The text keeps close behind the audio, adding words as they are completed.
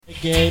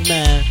reggae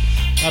man.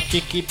 A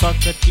picky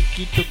bucket,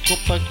 chicky, tuck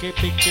bucket,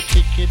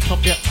 picky,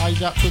 pop your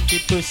eyes up,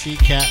 pussy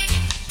cat.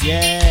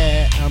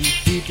 Yeah, I'm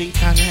breathing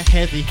kinda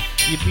heavy.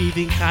 You're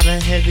breathing kinda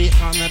heavy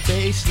on the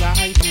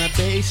baseline,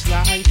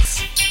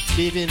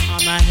 Breathing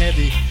on a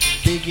heavy,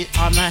 dig it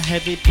on a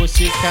heavy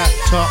pussycat.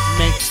 Top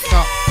mix,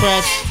 top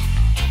press.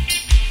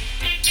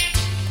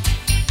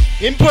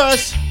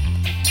 Impress.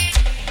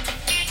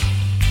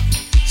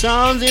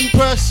 Sounds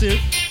impressive.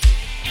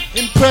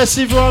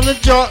 Impressive on the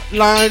jot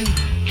line.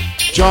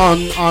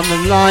 John on the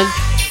line.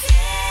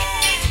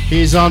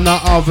 He's on the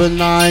other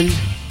line.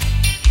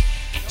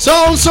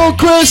 Sounds so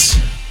Chris.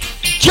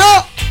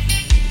 Jot.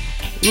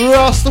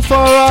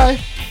 Rastafari.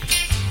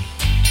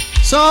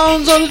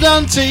 Sounds on the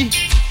Dante.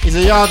 He's a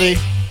yardie.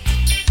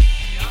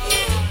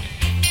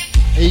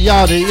 A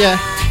yardie, yeah.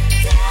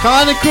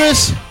 Kinda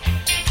Chris.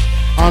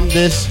 On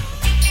this.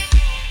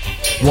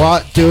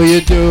 What do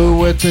you do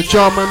with the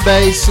drum and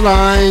bass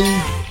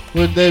line?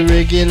 With the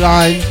reggae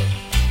line?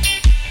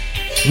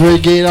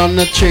 Rig it on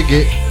the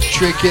trigger.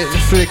 Trick it,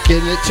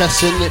 flicking it,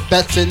 testing it,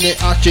 betting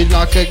it, acting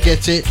like I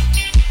get it.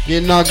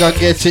 You're not gonna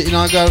get it,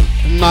 you're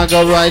not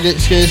gonna ride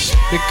it, Chris.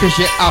 Because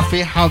you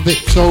have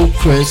it so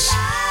Chris.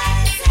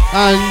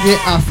 And you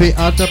have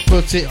to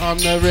put it on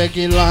the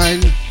reggae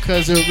line.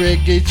 Cause the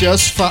reggae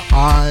just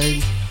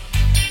fine.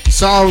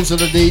 Sounds of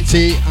the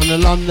DT and the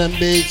London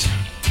beat.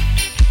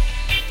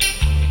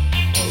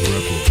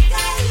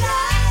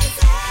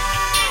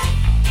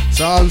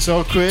 Sounds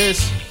so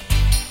Chris.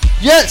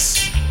 Yes!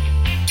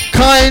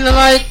 Kinda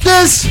like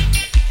this.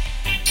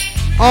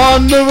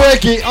 On the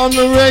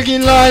reggae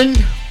line.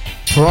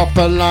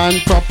 Proper line,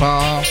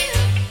 proper.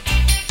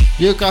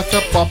 You got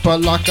the popper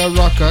like a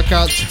rocker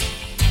cat.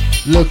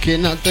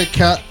 Looking at the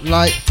cat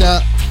like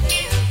that.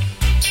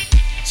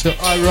 So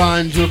I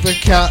rhymed with the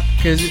cat,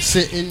 cause it's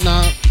sitting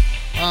out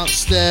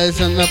upstairs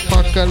and the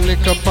pucker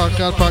licker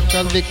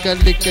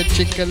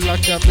chicken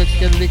like a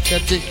licker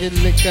chicken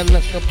licker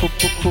like a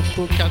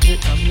poo cat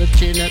it on the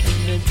chin and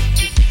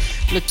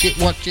look it,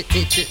 watch it,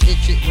 itch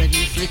it when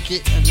you flick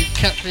it, and you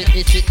catch it,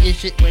 itch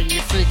it when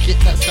you flick it.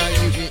 That's how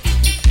you get it.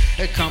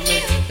 Here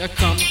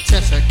come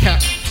test a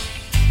cat.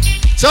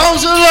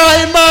 Sounds a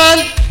lion,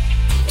 man.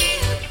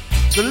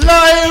 The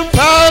lion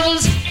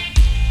powders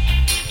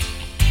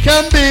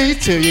can be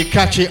till you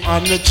catch it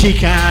on the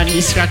cheek and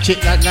you scratch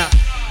it like that,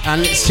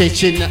 and it's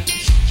itching with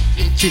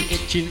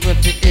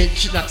the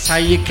itch. That's how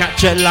you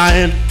catch a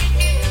lion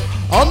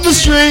on the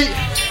street.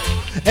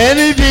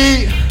 Any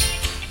beat.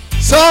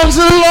 Sounds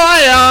a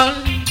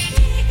lion.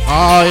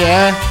 Oh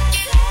yeah.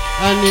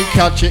 And you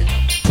catch it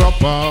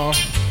proper.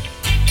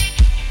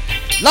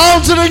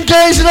 Louder than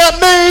gazing at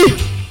me.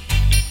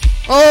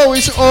 Oh,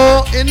 it's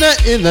all in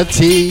the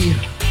tea.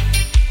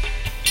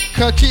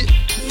 Catch it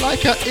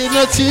like a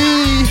inner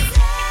tea.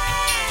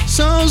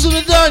 Sounds of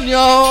the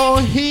Daniel.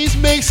 He's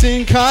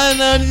mixing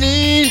kinda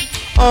neat.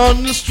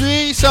 On the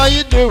streets, how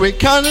you doing?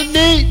 Kinda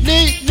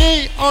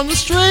neat. On the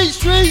street.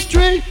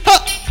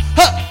 Ha,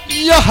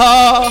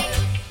 yeah.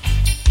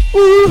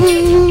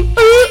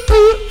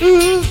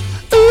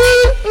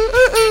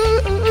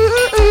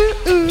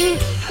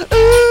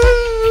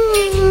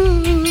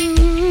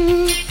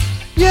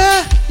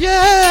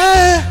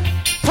 Yeah,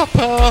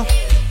 proper.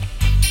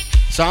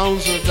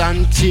 Sounds of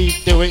Dante,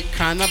 do it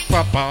kinda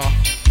proper.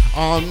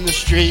 On the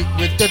street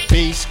with the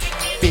beats,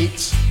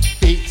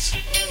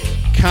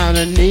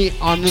 kinda neat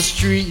on the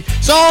street.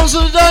 Sounds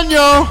of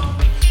Daniel,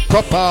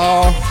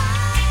 proper.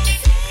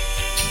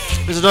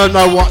 Cause I don't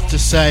know what to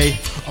say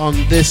on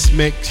this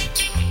mix.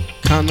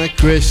 Kinda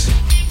Chris,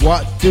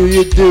 what do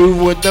you do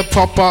with the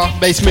proper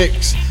bass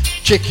mix?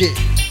 Check it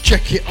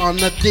on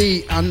the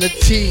D and the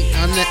T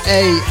and the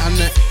A and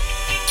the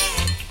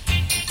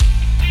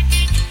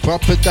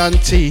proper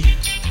Dante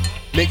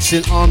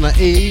mixing on the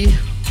E.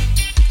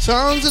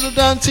 Sounds of the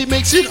Dante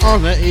mixing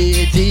on the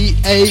E.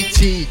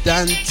 D-A-T,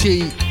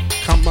 Dante,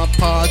 come a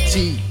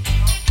party.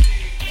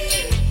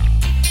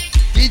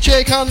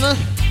 DJ kinda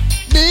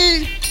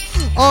me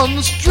on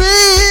the street,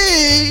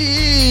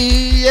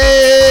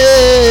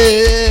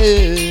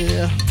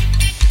 yeah.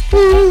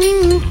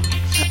 Ooh,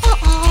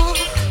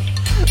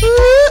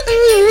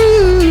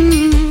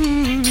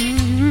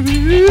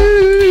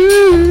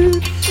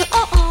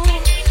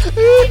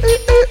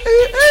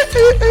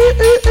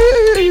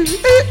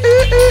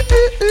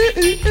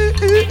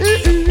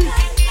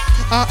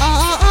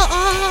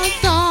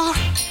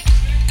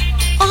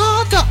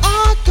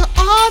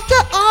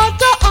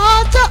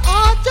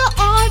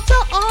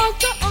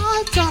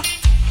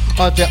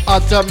 the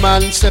other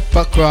man step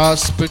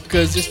across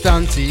because it's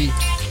Dante.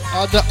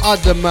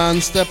 Other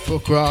man step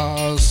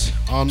across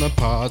on a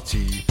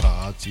party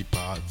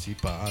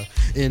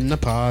in the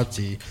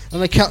party,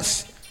 and the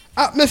cat's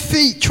at my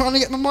feet trying to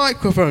get the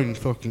microphone.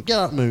 Fucking get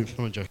out, move.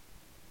 I'm joking.